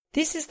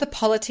This is the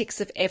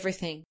Politics of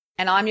Everything,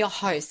 and I'm your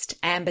host,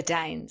 Amber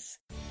Daines.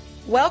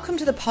 Welcome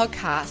to the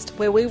podcast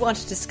where we want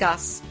to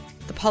discuss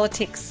the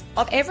politics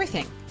of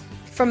everything,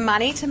 from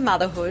money to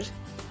motherhood,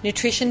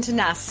 nutrition to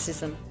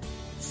narcissism,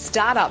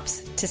 startups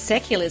to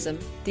secularism,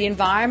 the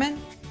environment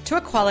to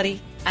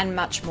equality, and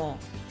much more.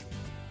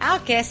 Our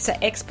guests are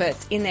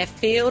experts in their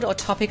field or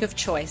topic of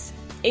choice,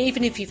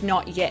 even if you've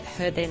not yet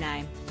heard their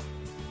name.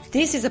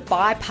 This is a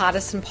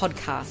bipartisan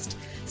podcast,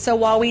 so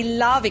while we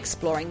love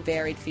exploring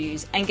varied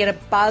views and get a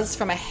buzz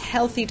from a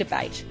healthy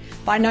debate,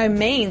 by no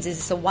means is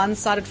this a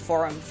one-sided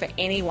forum for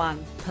any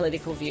one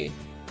political view.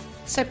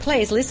 So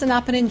please listen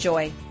up and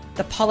enjoy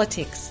the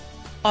politics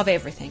of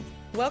everything.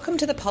 Welcome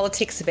to the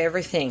Politics of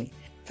Everything.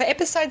 For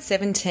episode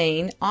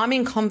 17, I'm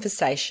in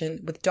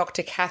conversation with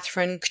Dr.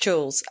 Kathryn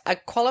Choules, a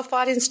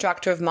qualified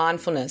instructor of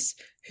mindfulness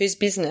whose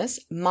business,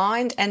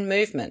 Mind and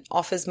Movement,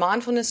 offers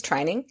mindfulness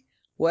training,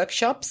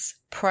 workshops,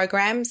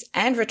 programs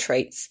and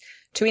retreats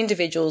to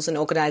individuals and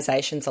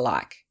organisations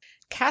alike.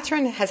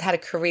 Kathryn has had a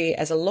career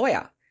as a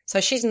lawyer, so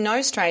she's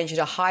no stranger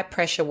to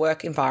high-pressure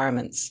work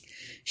environments.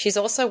 She's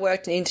also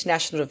worked in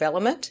international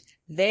development,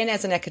 then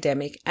as an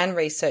academic and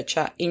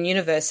researcher in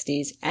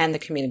universities and the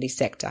community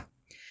sector.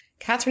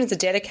 Kathryn is a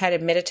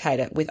dedicated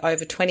meditator with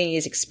over 20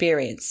 years'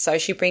 experience, so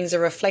she brings a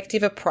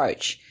reflective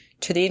approach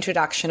to the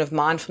introduction of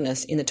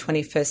mindfulness in the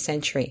 21st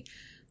century.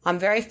 I'm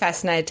very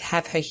fascinated to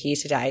have her here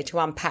today to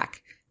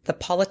unpack the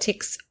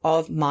politics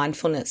of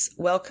mindfulness.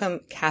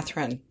 Welcome,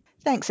 Kathryn.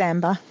 Thanks,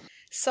 Amber.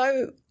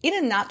 So, in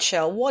a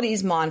nutshell, what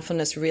is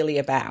mindfulness really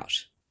about?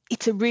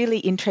 It's a really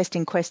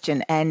interesting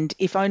question, and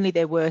if only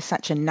there were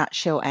such a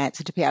nutshell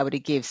answer to be able to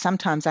give.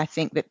 Sometimes I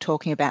think that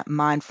talking about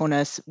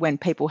mindfulness when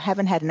people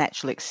haven't had an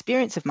actual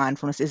experience of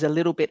mindfulness is a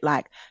little bit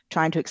like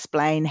trying to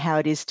explain how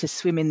it is to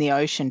swim in the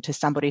ocean to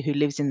somebody who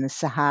lives in the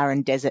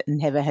Saharan desert and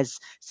never has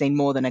seen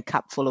more than a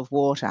cupful of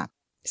water.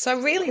 So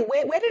really,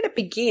 where did it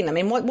begin? I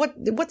mean,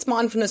 what's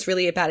mindfulness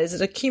really about? Is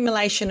it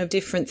accumulation of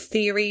different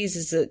theories?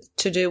 Is it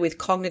to do with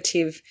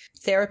cognitive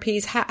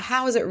therapies?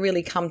 How has it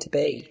really come to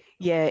be?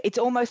 Yeah, it's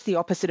almost the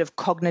opposite of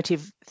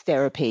cognitive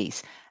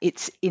therapies.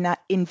 It's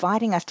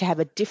inviting us to have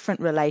a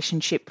different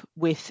relationship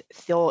with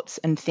thoughts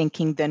and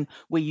thinking than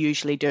we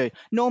usually do.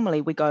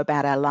 Normally, we go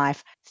about our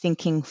life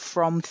thinking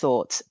from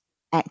thoughts,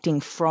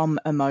 acting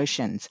from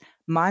emotions.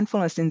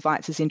 Mindfulness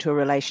invites us into a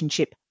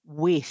relationship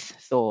with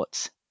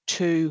thoughts,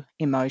 to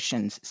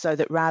emotions, so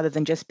that rather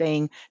than just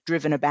being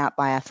driven about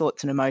by our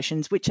thoughts and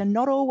emotions, which are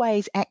not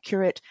always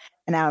accurate,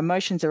 and our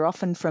emotions are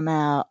often from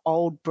our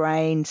old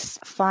brain's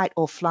fight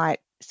or flight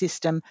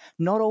system,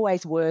 not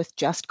always worth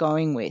just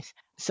going with.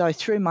 So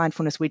through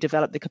mindfulness, we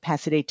develop the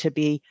capacity to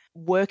be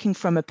working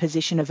from a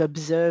position of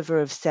observer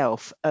of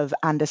self, of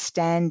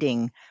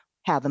understanding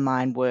how the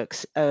mind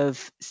works,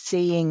 of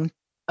seeing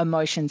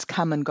emotions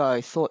come and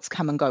go, thoughts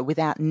come and go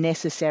without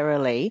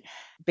necessarily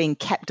being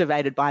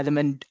captivated by them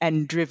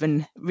and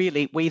driven.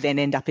 Really, we then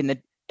end up in the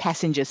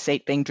passenger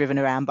seat being driven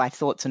around by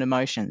thoughts and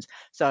emotions.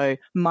 So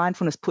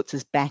mindfulness puts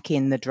us back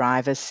in the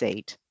driver's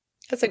seat.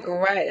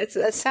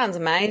 That sounds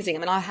amazing. I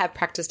mean, I have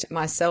practiced it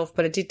myself,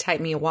 but it did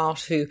take me a while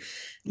to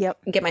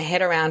get my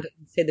head around it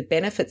and see the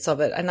benefits of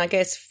it. And I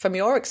guess from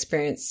your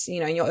experience,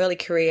 in your early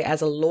career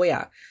as a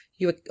lawyer,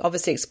 you were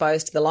obviously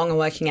exposed to the longer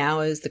working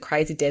hours, the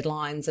crazy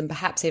deadlines, and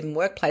perhaps even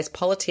workplace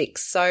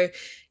politics. So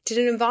did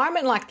an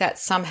environment like that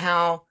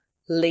somehow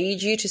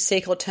lead you to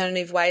seek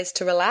alternative ways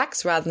to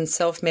relax rather than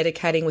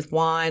self-medicating with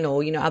wine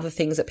or, other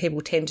things that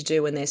people tend to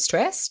do when they're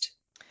stressed?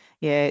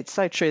 Yeah, it's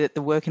so true that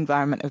the work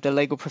environment of the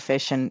legal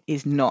profession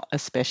is not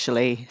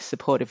especially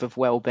supportive of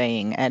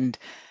well-being. And,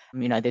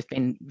 there's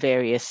been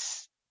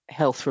various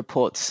health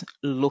reports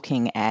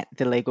looking at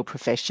the legal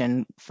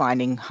profession,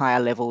 finding higher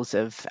levels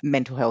of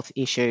mental health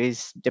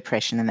issues,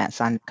 depression and that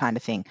kind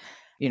of thing.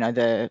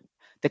 The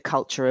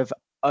culture of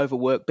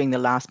overwork, being the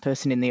last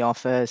person in the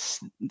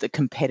office, the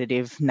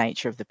competitive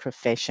nature of the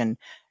profession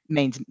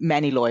means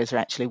many lawyers are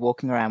actually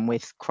walking around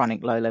with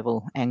chronic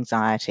low-level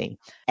anxiety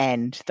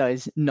and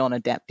those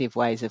non-adaptive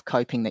ways of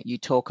coping that you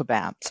talk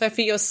about. So for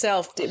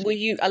yourself, were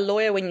you a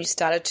lawyer when you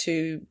started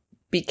to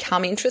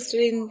become interested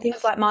in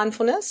things like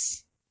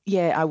mindfulness?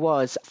 Yeah, I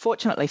was.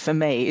 Fortunately for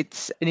me,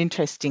 it's an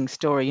interesting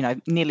story.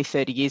 Nearly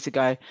 30 years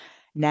ago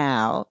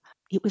now,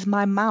 it was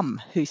my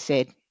mum who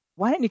said,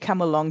 "Why don't you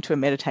come along to a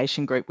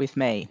meditation group with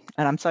me?"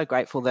 And I'm so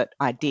grateful that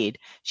I did.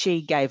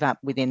 She gave up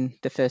within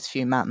the first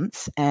few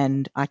months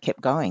and I kept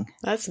going.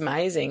 That's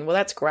amazing. Well,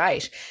 that's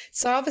great.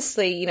 So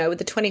obviously, with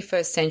the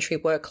 21st century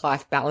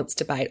work-life balance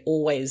debate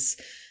always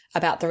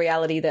about the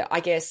reality that I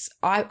guess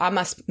I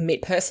must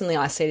admit personally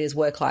I see it as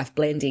work-life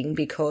blending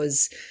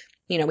because,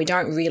 we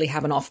don't really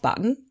have an off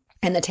button.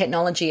 And the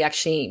technology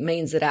actually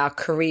means that our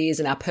careers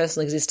and our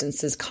personal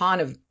existences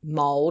kind of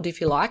mould, if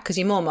you like, because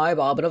you're more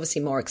mobile, but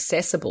obviously more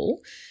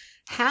accessible.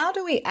 How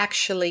do we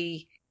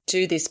actually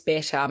do this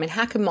better? I mean,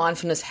 how can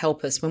mindfulness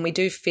help us when we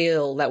do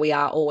feel that we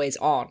are always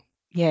on?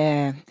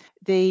 Yeah,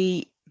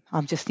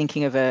 I'm just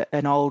thinking of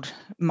an old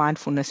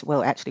mindfulness,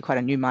 well, actually quite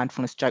a new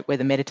mindfulness joke where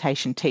the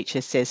meditation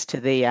teacher says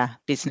to the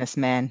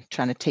businessman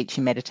trying to teach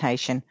him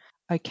meditation,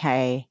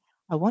 "Okay,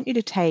 I want you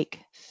to take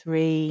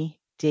 3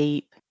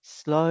 deep,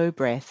 slow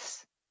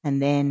breaths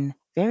and then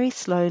very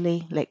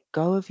slowly let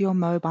go of your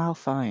mobile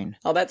phone.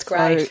 Oh, that's So,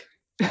 great.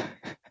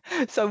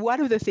 so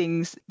one of the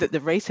things that the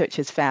research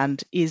has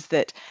found is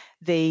that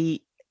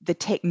the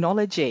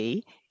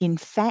technology, in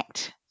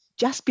fact,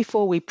 just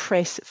before we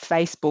press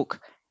Facebook,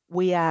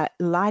 we are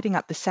lighting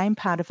up the same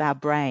part of our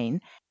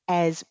brain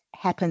as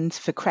happens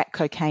for crack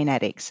cocaine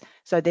addicts.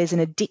 So there's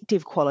an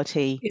addictive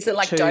quality. Is it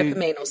like to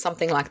dopamine or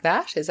something like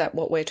that? Is that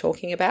what we're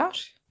talking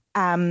about?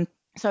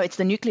 So it's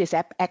the nucleus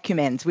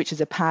accumbens, which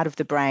is a part of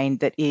the brain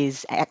that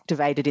is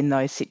activated in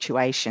those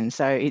situations.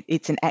 So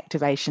it's an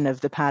activation of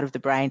the part of the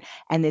brain,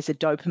 and there's a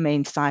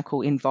dopamine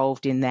cycle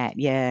involved in that.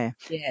 Yeah.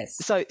 Yes.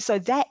 So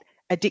that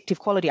addictive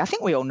quality, I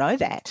think we all know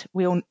that.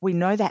 We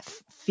know that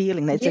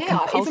feeling. There's a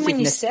compulsiveness. Even when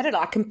you said it,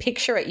 I can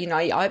picture it. You're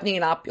opening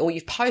it up, or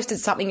you've posted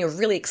something you're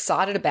really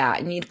excited about,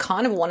 and you'd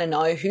kind of want to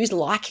know who's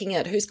liking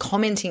it, who's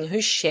commenting,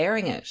 who's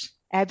sharing it.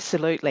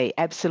 Absolutely,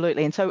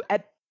 absolutely. And so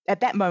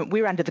at that moment,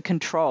 we're under the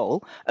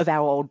control of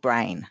our old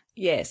brain.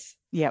 Yes.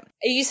 Yep.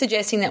 Are you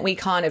suggesting that we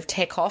kind of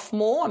tech off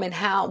more? I mean,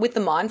 how, with the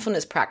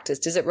mindfulness practice,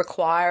 does it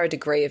require a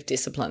degree of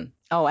discipline?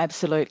 Oh,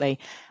 absolutely.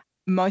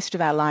 Most of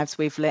our lives,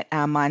 we've let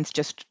our minds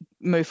just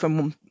move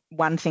from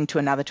one thing to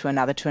another, to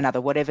another, to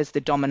another, whatever's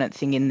the dominant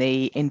thing in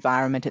the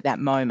environment at that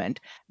moment.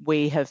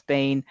 We have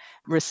been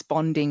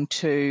responding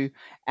to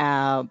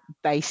our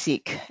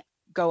basic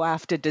go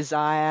after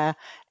desire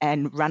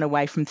and run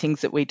away from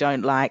things that we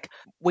don't like.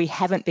 We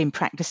haven't been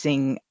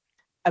practicing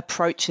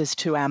approaches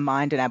to our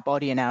mind and our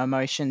body and our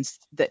emotions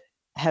that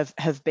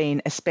have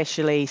been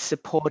especially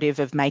supportive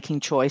of making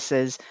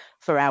choices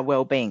for our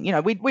well-being.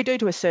 We do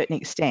to a certain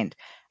extent,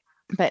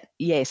 but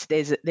yes,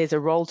 there's a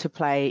role to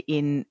play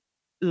in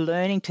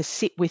learning to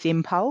sit with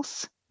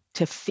impulse,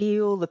 to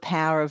feel the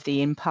power of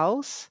the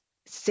impulse,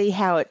 see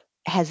how it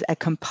has a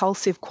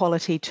compulsive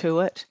quality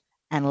to it,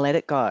 and let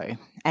it go.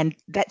 And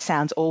that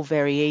sounds all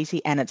very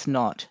easy, and it's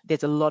not.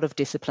 There's a lot of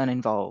discipline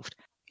involved.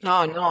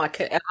 Oh, no, I know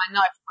from my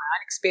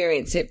own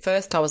experience. At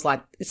first I was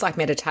like, it's like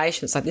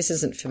meditation. It's like, this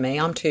isn't for me.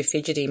 I'm too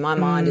fidgety. My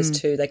mind is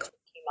too, they call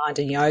it mind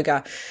and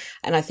yoga.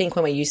 And I think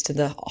when we're used to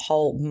the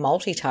whole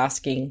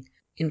multitasking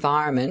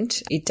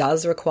environment, it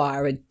does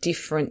require a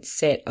different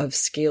set of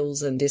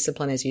skills and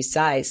discipline, as you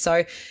say.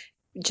 So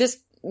just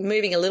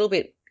moving a little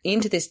bit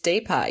into this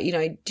deeper,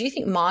 do you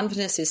think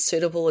mindfulness is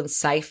suitable and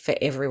safe for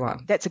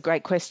everyone? That's a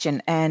great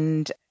question.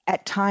 And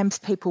at times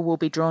people will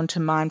be drawn to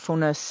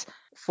mindfulness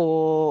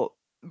for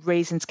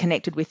reasons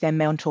connected with their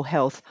mental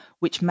health,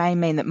 which may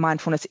mean that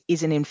mindfulness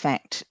isn't in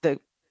fact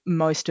the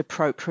most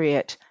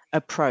appropriate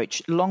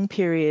approach. Long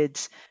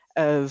periods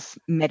of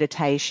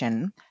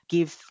meditation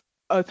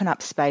open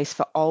up space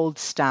for old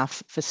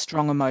stuff, for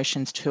strong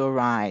emotions to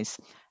arise.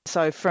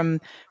 So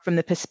from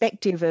the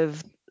perspective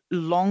of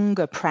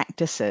longer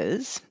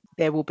practices,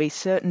 there will be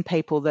certain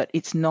people that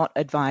it's not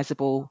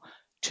advisable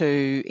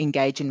to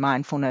engage in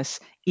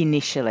mindfulness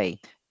initially.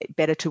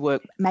 Better to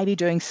work, maybe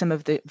doing some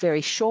of the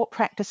very short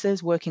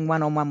practices, working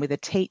one-on-one with a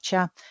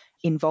teacher,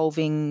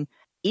 involving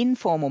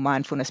informal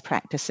mindfulness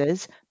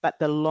practices, but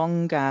the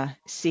longer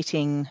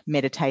sitting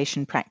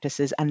meditation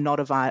practices are not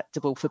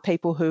advisable for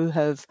people who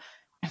have,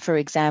 for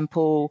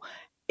example,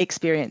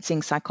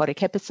 experiencing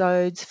psychotic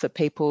episodes, for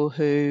people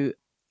who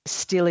are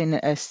still in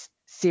a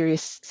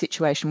serious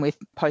situation with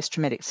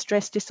post-traumatic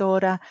stress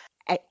disorder,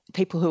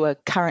 people who are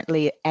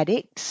currently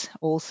addicts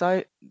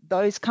also.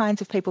 Those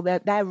kinds of people,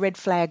 they're red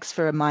flags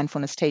for a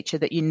mindfulness teacher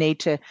that you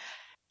need to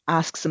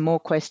ask some more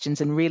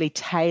questions and really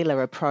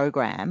tailor a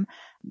program.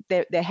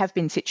 There have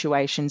been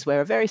situations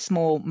where a very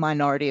small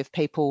minority of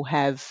people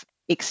have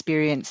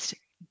experienced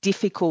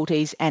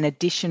difficulties and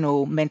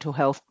additional mental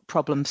health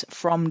problems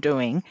from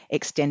doing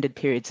extended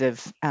periods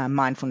of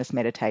mindfulness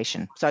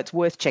meditation. So it's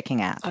worth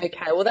checking out.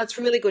 Okay, well, that's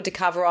really good to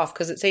cover off,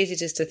 because it's easy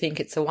just to think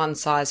it's a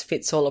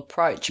one-size-fits-all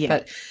approach,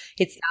 but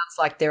it sounds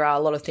like there are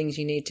a lot of things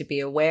you need to be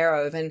aware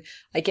of. And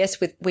I guess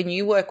when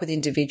you work with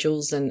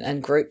individuals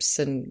and groups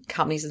and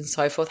companies and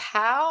so forth,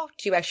 how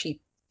do you actually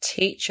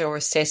teach or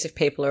assess if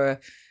people are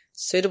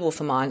suitable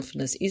for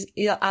mindfulness?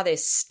 Are there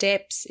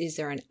steps? Is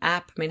there an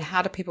app? I mean,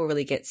 how do people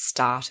really get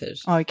started?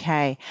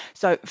 Okay.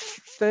 So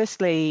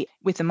firstly,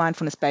 with the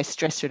mindfulness-based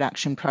stress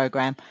reduction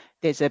program,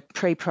 there's a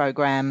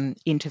pre-program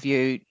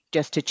interview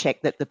just to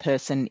check that the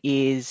person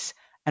is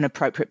an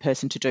appropriate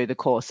person to do the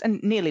course.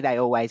 And nearly they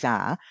always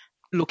are,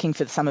 looking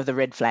for some of the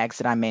red flags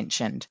that I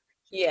mentioned.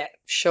 Yeah,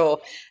 sure.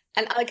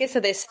 And I guess,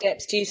 are there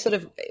steps? Do you sort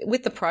of,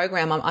 with the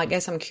program, I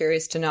guess I'm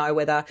curious to know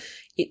whether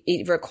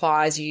it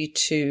requires you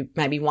to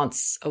maybe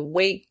once a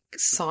week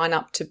sign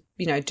up to,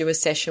 do a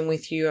session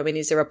with you. I mean,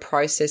 is there a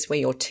process where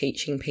you're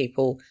teaching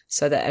people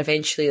so that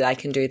eventually they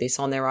can do this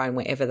on their own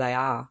wherever they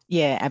are?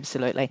 Yeah,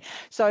 absolutely.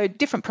 So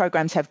different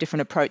programs have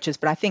different approaches,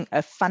 but I think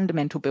a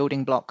fundamental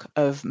building block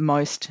of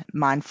most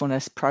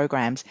mindfulness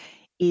programs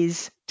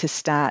is to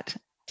start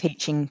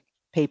teaching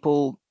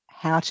people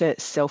how to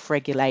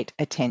self-regulate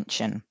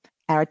attention.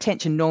 Our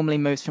attention normally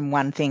moves from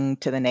one thing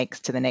to the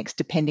next,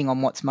 depending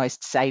on what's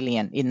most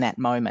salient in that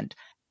moment.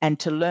 And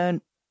to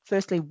learn,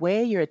 firstly,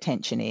 where your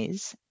attention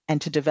is and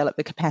to develop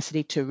the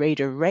capacity to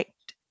redirect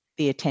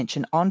the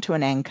attention onto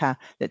an anchor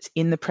that's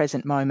in the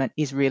present moment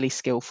is really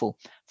skillful.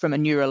 From a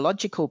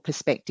neurological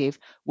perspective,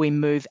 we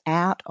move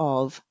out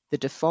of the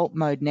default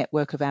mode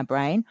network of our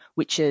brain,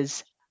 which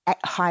is at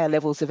higher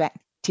levels of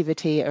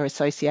activity are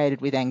associated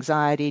with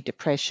anxiety,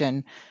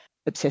 depression,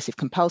 obsessive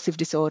compulsive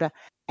disorder,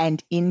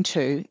 and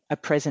into a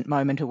present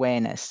moment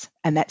awareness.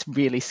 And that's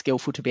really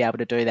skillful to be able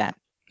to do that.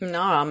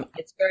 No,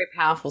 it's very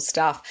powerful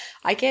stuff.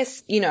 I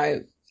guess, do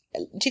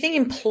you think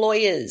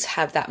employers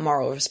have that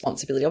moral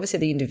responsibility? Obviously,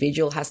 the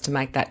individual has to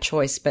make that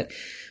choice, but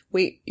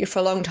for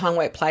a long time,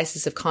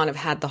 workplaces have kind of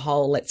had the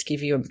whole, let's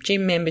give you a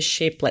gym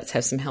membership, let's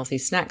have some healthy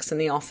snacks in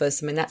the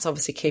office. I mean, that's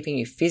obviously keeping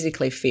you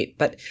physically fit,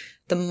 but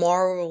the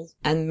moral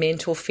and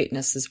mental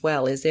fitness as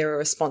well, is there a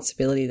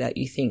responsibility that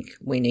you think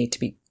we need to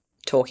be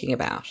talking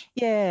about?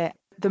 Yeah,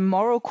 the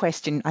moral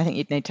question, I think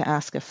you'd need to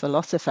ask a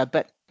philosopher,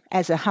 but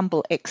as a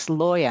humble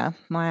ex-lawyer,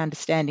 my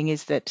understanding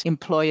is that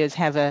employers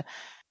have an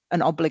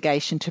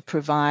obligation to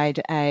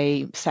provide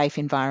a safe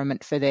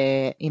environment for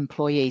their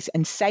employees.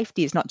 And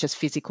safety is not just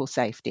physical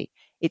safety.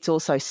 It's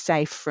also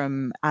safe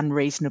from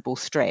unreasonable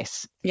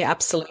stress. Yeah,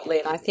 absolutely.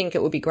 And I think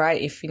it would be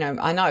great if,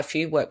 I know a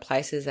few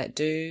workplaces that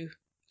do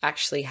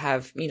actually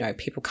have,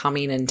 people come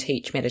in and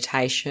teach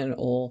meditation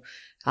or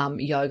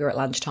yoga at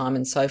lunchtime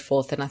and so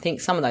forth. And I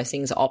think some of those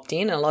things are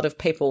opt-in. And a lot of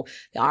people,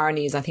 the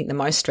irony is I think the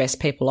most stressed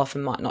people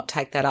often might not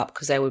take that up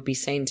because they would be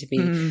seen to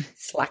be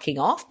slacking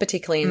off,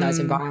 particularly in those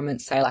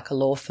environments, say like a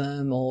law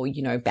firm or,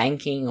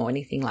 banking or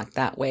anything like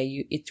that, where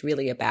it's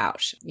really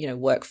about,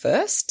 work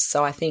first.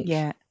 So I think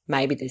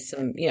maybe there's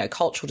some,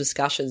 cultural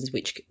discussions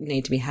which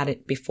need to be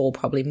had before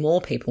probably more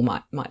people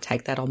might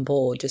take that on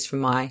board, just from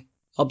my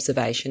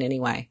observation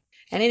anyway.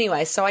 And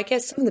anyway, so I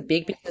guess some of the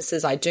big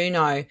businesses I do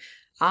know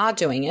are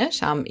doing it,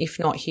 if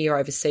not here,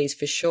 overseas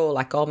for sure,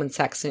 like Goldman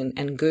Sachs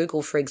and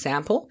Google, for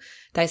example.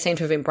 They seem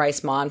to have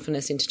embraced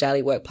mindfulness into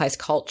daily workplace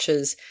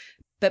cultures.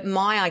 But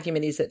my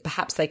argument is that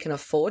perhaps they can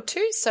afford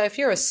to. So if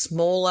you're a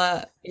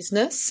smaller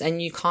business and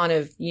you kind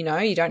of, you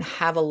don't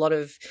have a lot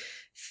of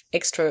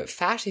extra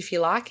fat, if you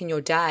like, in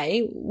your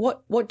day,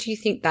 what do you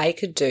think they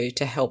could do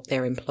to help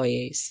their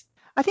employees?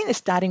 I think the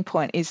starting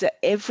point is that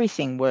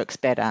everything works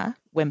better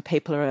when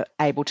people are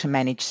able to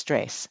manage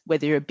stress,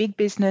 whether you're a big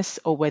business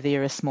or whether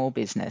you're a small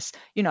business.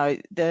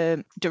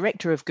 The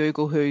director of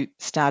Google who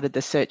started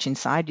the Search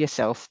Inside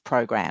Yourself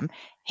program,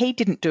 he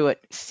didn't do it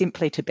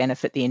simply to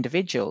benefit the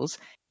individuals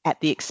at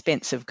the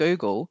expense of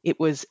Google.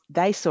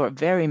 They saw it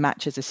very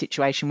much as a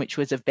situation which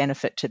was of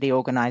benefit to the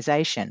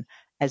organization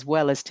as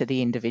well as to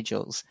the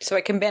individuals. So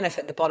it can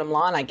benefit the bottom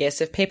line, I guess,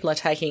 if people are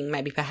taking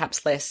maybe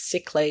perhaps less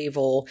sick leave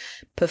or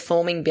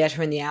performing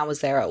better in the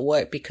hours they're at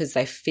work because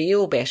they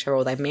feel better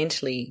or they're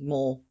mentally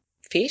more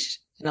fit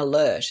and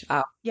alert.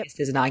 I guess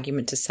there's an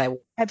argument to say,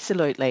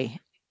 absolutely.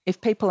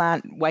 If people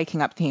aren't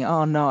waking up thinking,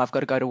 oh no, I've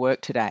got to go to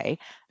work today,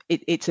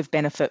 it's of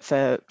benefit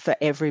for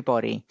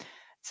everybody.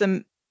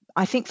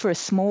 I think for a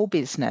small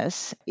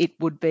business, it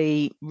would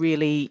be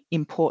really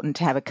important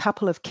to have a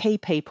couple of key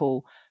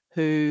people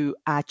who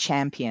are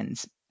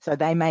champions. So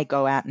they may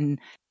go out and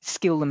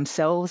skill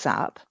themselves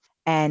up,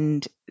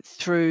 and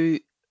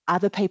through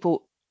other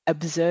people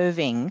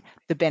observing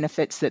the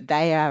benefits that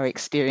they are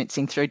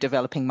experiencing through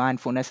developing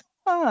mindfulness,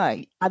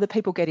 other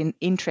people get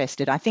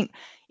interested. I think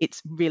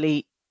it's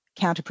really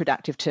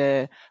counterproductive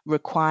to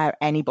require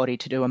anybody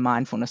to do a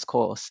mindfulness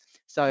course.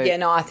 So yeah,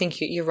 no, I think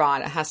you're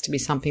right. It has to be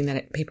something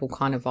that people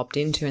kind of opt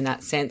into in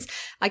that sense.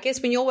 I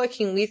guess when you're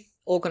working with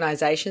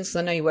organisations, because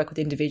I know you work with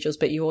individuals,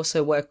 but you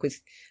also work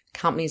with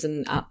companies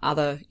and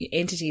other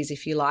entities,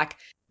 if you like,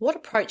 what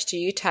approach do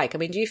you take? I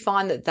mean, do you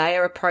find that they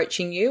are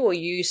approaching you, or are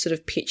you sort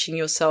of pitching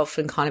yourself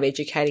and kind of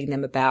educating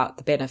them about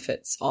the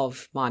benefits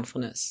of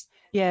mindfulness?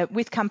 Yeah,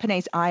 with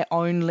companies, I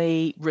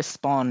only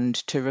respond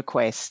to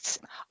requests.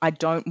 I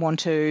don't want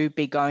to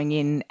be going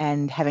in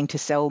and having to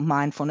sell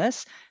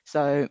mindfulness.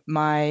 So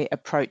my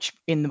approach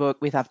in the work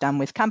I've done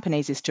with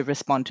companies is to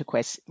respond to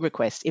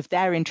requests. If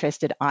they're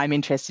interested, I'm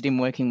interested in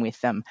working with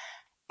them.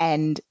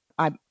 And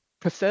I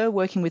prefer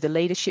working with a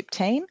leadership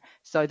team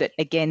so that,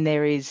 again,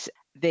 there is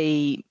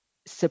the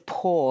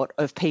support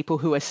of people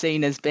who are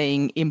seen as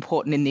being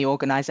important in the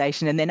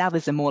organisation, and then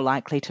others are more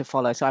likely to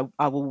follow. So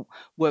I will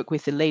work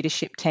with the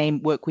leadership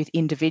team, work with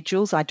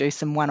individuals. I do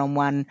some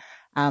one-on-one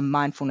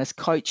mindfulness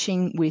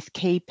coaching with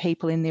key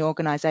people in the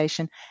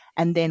organisation,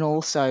 and then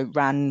also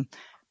run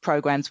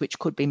programs which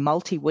could be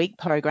multi-week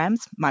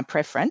programs, my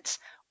preference,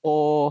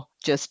 or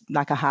just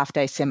like a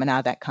half-day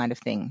seminar, that kind of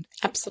thing.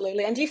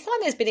 Absolutely. And do you find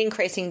there's been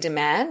increasing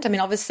demand? I mean,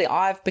 obviously,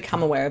 I've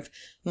become aware of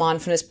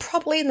mindfulness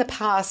probably in the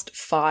past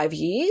 5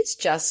 years,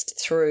 just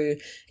through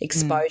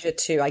exposure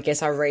to, I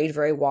guess, I read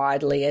very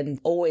widely and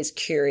always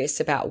curious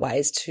about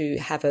ways to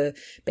have a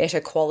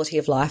better quality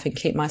of life and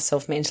keep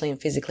myself mentally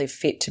and physically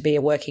fit to be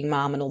a working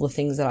mum and all the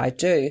things that I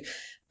do.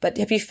 But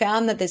have you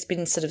found that there's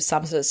been some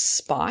sort of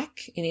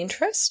spike in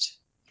interest?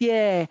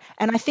 Yeah,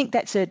 and I think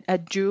that's a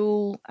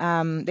dual,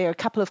 there are a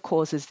couple of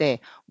causes there.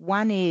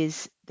 One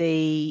is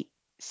the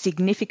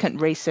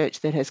significant research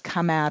that has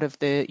come out of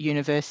the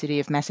University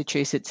of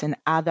Massachusetts and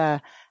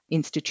other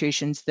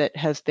institutions that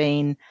have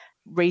been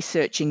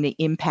researching the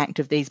impact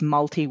of these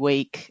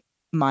multi-week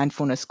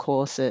mindfulness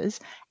courses.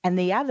 And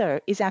the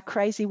other is our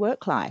crazy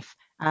work life.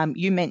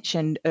 You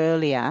mentioned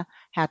earlier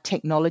how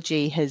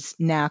technology has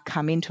now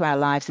come into our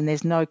lives and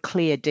there's no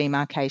clear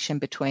demarcation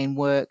between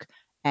work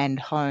and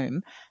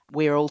home.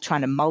 We're all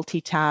trying to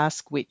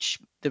multitask, which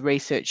the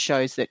research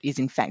shows that is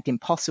in fact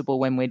impossible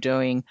when we're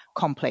doing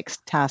complex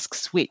task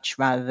switch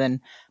rather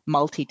than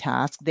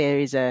multitask. There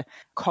is a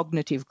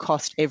cognitive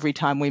cost every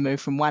time we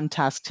move from one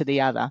task to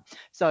the other.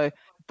 So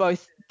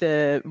both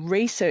the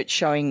research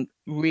showing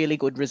really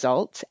good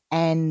results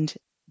and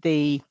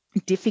the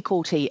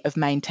difficulty of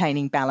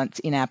maintaining balance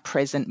in our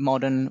present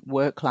modern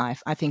work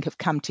life, I think, have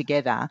come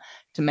together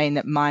to mean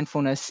that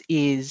mindfulness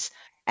is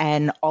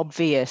an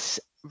obvious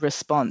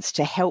response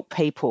to help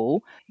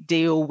people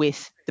deal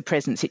with the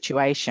present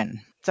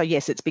situation. So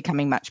yes, it's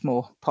becoming much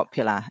more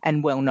popular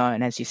and well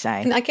known, as you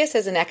say. And I guess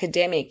as an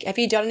academic, have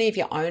you done any of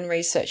your own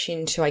research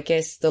into, I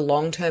guess, the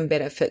long-term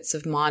benefits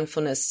of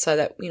mindfulness so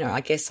that,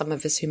 I guess some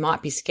of us who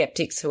might be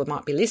skeptics who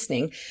might be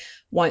listening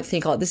won't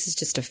think, oh, this is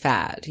just a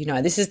fad.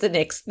 This is the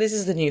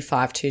new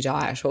 5-2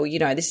 diet, or,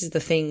 this is the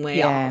thing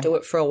where I'll do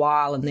it for a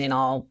while and then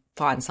I'll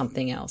find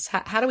something else.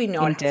 How do we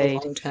know it has a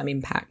long-term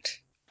impact?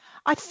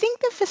 I think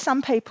that for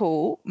some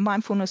people,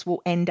 mindfulness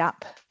will end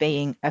up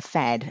being a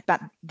fad, but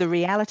the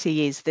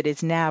reality is that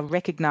it's now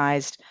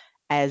recognised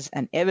as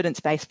an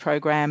evidence-based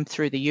program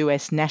through the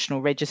US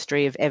National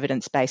Registry of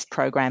Evidence-Based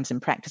Programs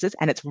and Practices,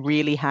 and it's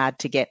really hard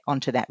to get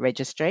onto that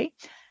registry,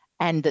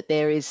 and that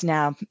there is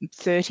now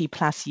 30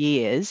 plus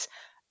years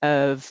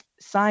of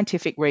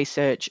scientific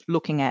research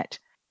looking at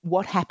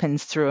what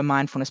happens through a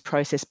mindfulness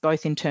process,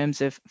 both in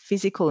terms of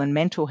physical and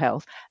mental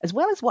health, as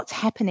well as what's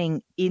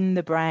happening in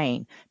the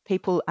brain.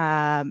 People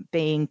are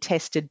being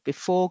tested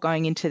before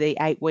going into the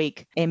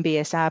 8-week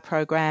MBSR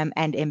program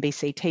and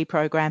MBCT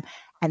program,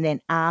 and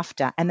then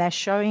after. And they're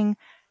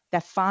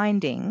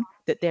finding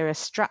that there are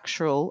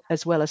structural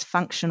as well as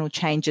functional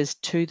changes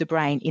to the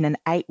brain in an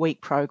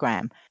 8-week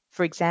program.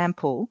 For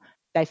example,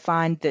 they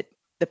find that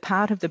the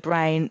part of the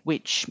brain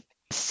which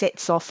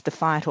sets off the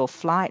fight or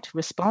flight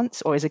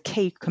response, or is a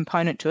key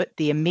component to it,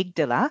 the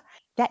amygdala,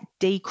 that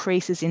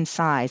decreases in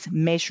size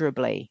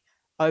measurably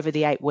over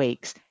the 8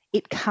 weeks.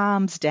 It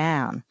calms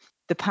down.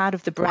 The part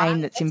of the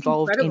brain that's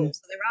involved incredible. in...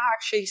 So there are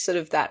actually sort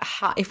of that,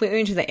 if we're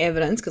into the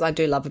evidence, because I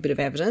do love a bit of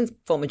evidence,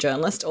 former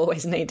journalist,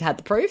 always need to have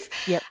the proof.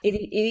 Yep.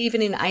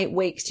 Even in 8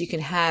 weeks, you can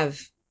have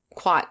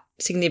quite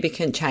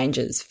significant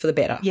changes for the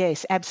better.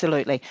 Yes,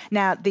 absolutely.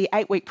 Now, the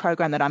 8-week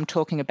program that I'm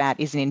talking about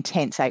is an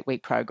intense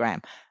 8-week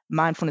program.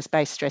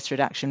 Mindfulness-based stress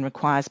reduction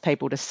requires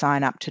people to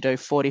sign up to do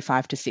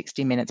 45 to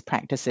 60 minutes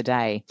practice a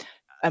day.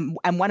 And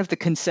one of the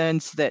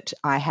concerns that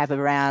I have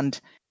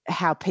around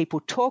how people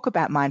talk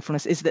about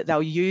mindfulness is that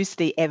they'll use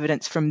the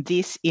evidence from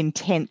this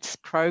intense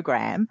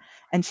program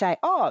and say,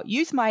 oh,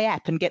 use my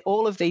app and get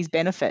all of these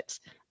benefits.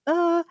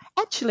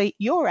 Actually,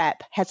 your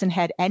app hasn't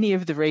had any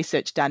of the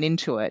research done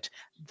into it.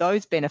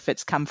 Those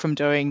benefits come from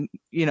doing,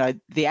 the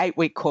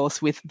 8-week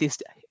course with this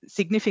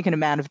significant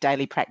amount of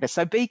daily practice.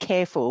 So be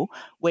careful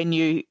when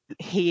you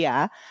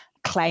hear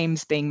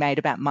claims being made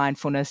about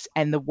mindfulness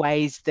and the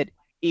ways that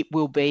it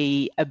will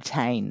be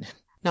obtained.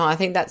 No, I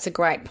think that's a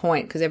great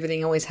point, because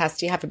everything always have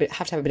to have a bit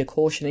of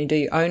caution and do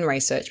your own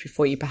research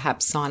before you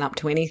perhaps sign up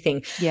to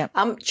anything. Yeah.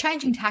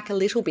 Changing tack a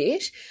little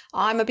bit,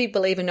 I'm a big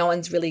believer no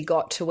one's really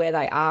got to where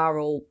they are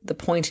or the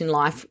point in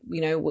life,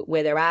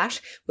 where they're at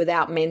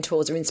without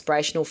mentors or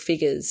inspirational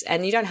figures.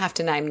 And you don't have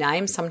to name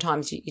names.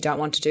 Sometimes you don't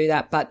want to do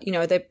that. But,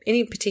 are there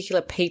any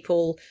particular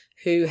people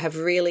who have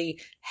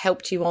really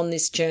helped you on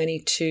this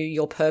journey to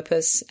your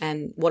purpose,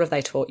 and what have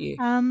they taught you?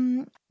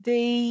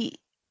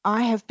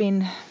 I have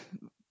been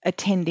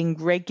attending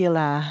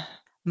regular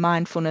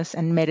mindfulness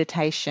and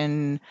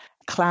meditation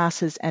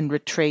classes and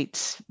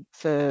retreats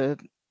for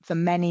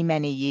many,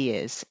 many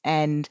years.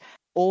 And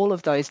all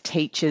of those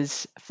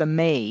teachers, for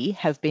me,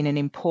 have been an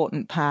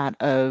important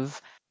part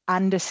of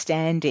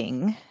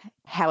understanding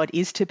how it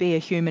is to be a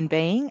human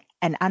being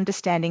and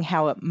understanding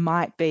how it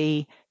might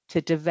be to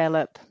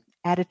develop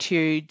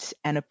attitudes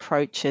and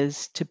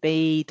approaches to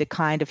be the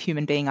kind of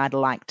human being I'd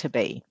like to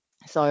be.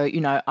 So,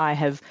 I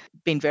have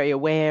been very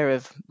aware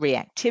of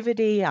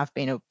reactivity. I've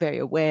been very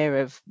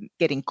aware of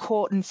getting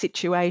caught in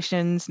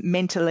situations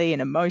mentally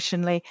and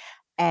emotionally,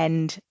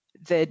 and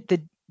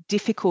the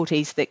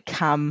difficulties that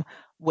come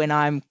when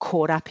I'm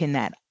caught up in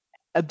that.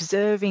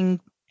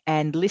 Observing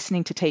and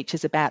listening to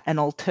teachers about an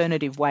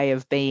alternative way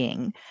of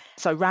being.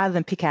 So rather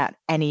than pick out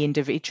any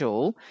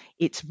individual,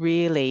 it's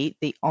really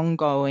the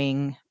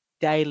ongoing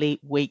daily,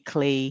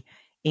 weekly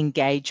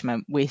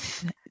engagement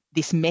with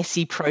this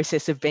messy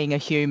process of being a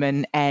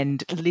human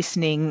and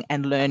listening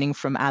and learning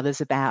from others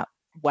about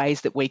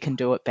ways that we can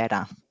do it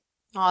better.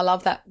 Oh, I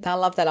love that. I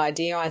love that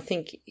idea. I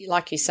think,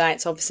 like you say,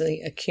 it's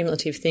obviously a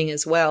cumulative thing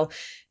as well.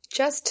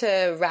 Just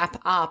to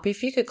wrap up,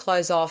 if you could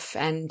close off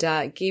and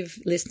give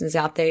listeners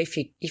out there, if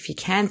you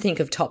can think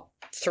of top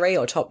 3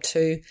 or top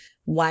 2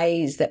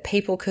 ways that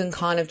people can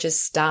kind of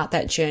just start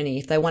that journey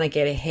if they want to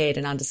get ahead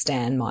and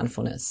understand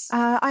mindfulness.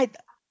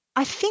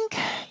 I think,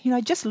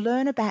 just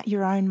learn about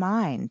your own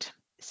mind.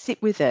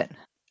 Sit with it,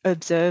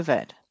 observe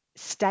it,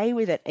 stay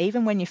with it,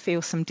 even when you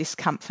feel some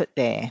discomfort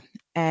there.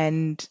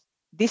 And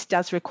this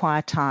does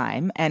require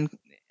time, and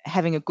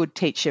having a good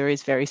teacher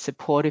is very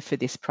supportive for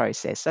this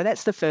process. So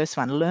that's the first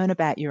one, learn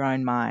about your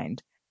own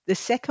mind. The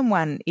second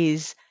one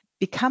is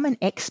become an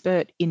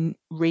expert in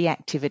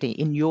reactivity,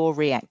 in your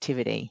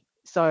reactivity.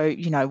 So,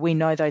 we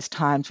know those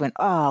times when,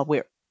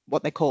 we're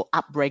what they call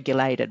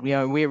upregulated,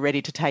 we're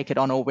ready to take it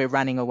on or we're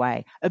running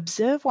away.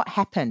 Observe what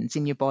happens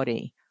in your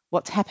body,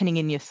 what's happening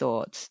in your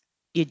thoughts,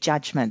 your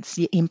judgments,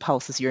 your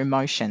impulses, your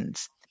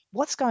emotions.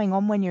 What's going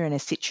on when you're in a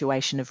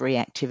situation of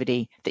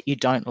reactivity that you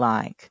don't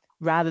like?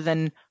 Rather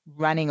than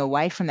running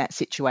away from that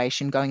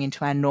situation, going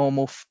into our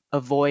normal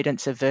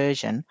avoidance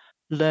aversion,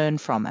 learn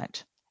from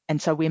it.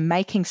 And so we're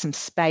making some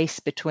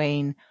space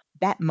between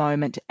that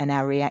moment and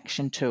our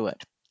reaction to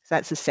it. So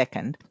that's the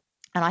second.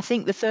 And I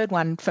think the third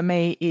one for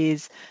me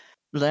is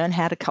learn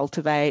how to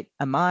cultivate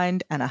a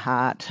mind and a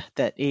heart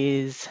that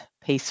is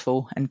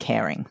peaceful and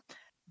caring.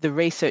 The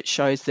research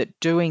shows that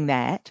doing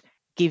that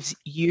gives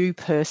you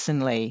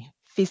personally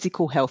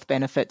physical health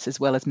benefits as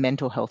well as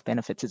mental health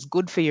benefits. It's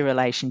good for your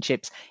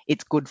relationships.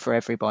 It's good for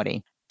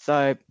everybody.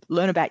 So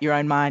learn about your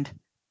own mind,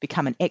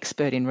 become an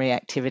expert in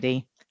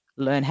reactivity,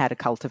 learn how to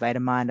cultivate a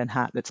mind and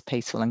heart that's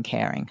peaceful and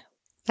caring.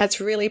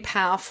 That's really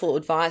powerful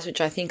advice, which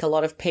I think a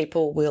lot of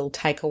people will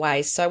take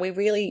away. So we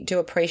really do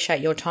appreciate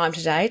your time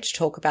today to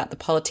talk about the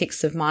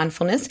politics of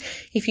mindfulness.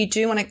 If you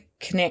do want to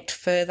connect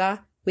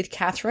further with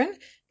Kathryn,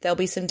 there'll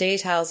be some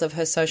details of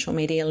her social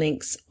media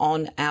links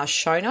on our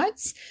show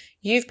notes.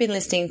 You've been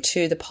listening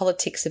to The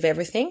Politics of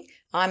Everything.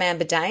 I'm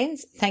Amber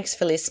Daines. Thanks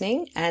for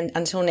listening, and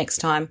until next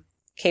time,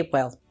 keep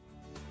well.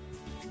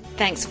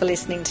 Thanks for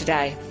listening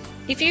today.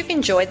 If you've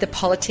enjoyed The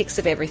Politics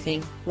of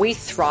Everything, we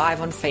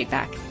thrive on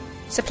feedback.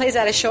 So please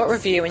add a short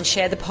review and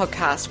share the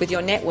podcast with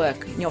your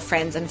network and your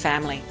friends and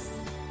family.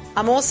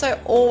 I'm also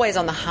always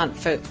on the hunt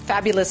for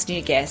fabulous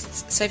new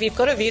guests. So if you've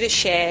got a view to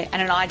share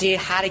and an idea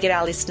how to get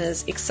our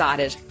listeners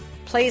excited,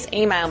 please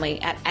email me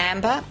at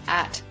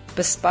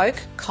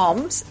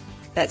amber@bespokecoms,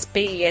 that's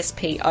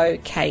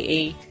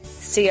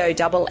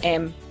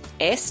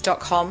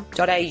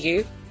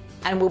BESPOKECOMMS.com.au,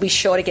 and we'll be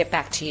sure to get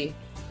back to you.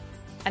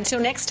 Until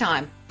next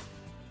time.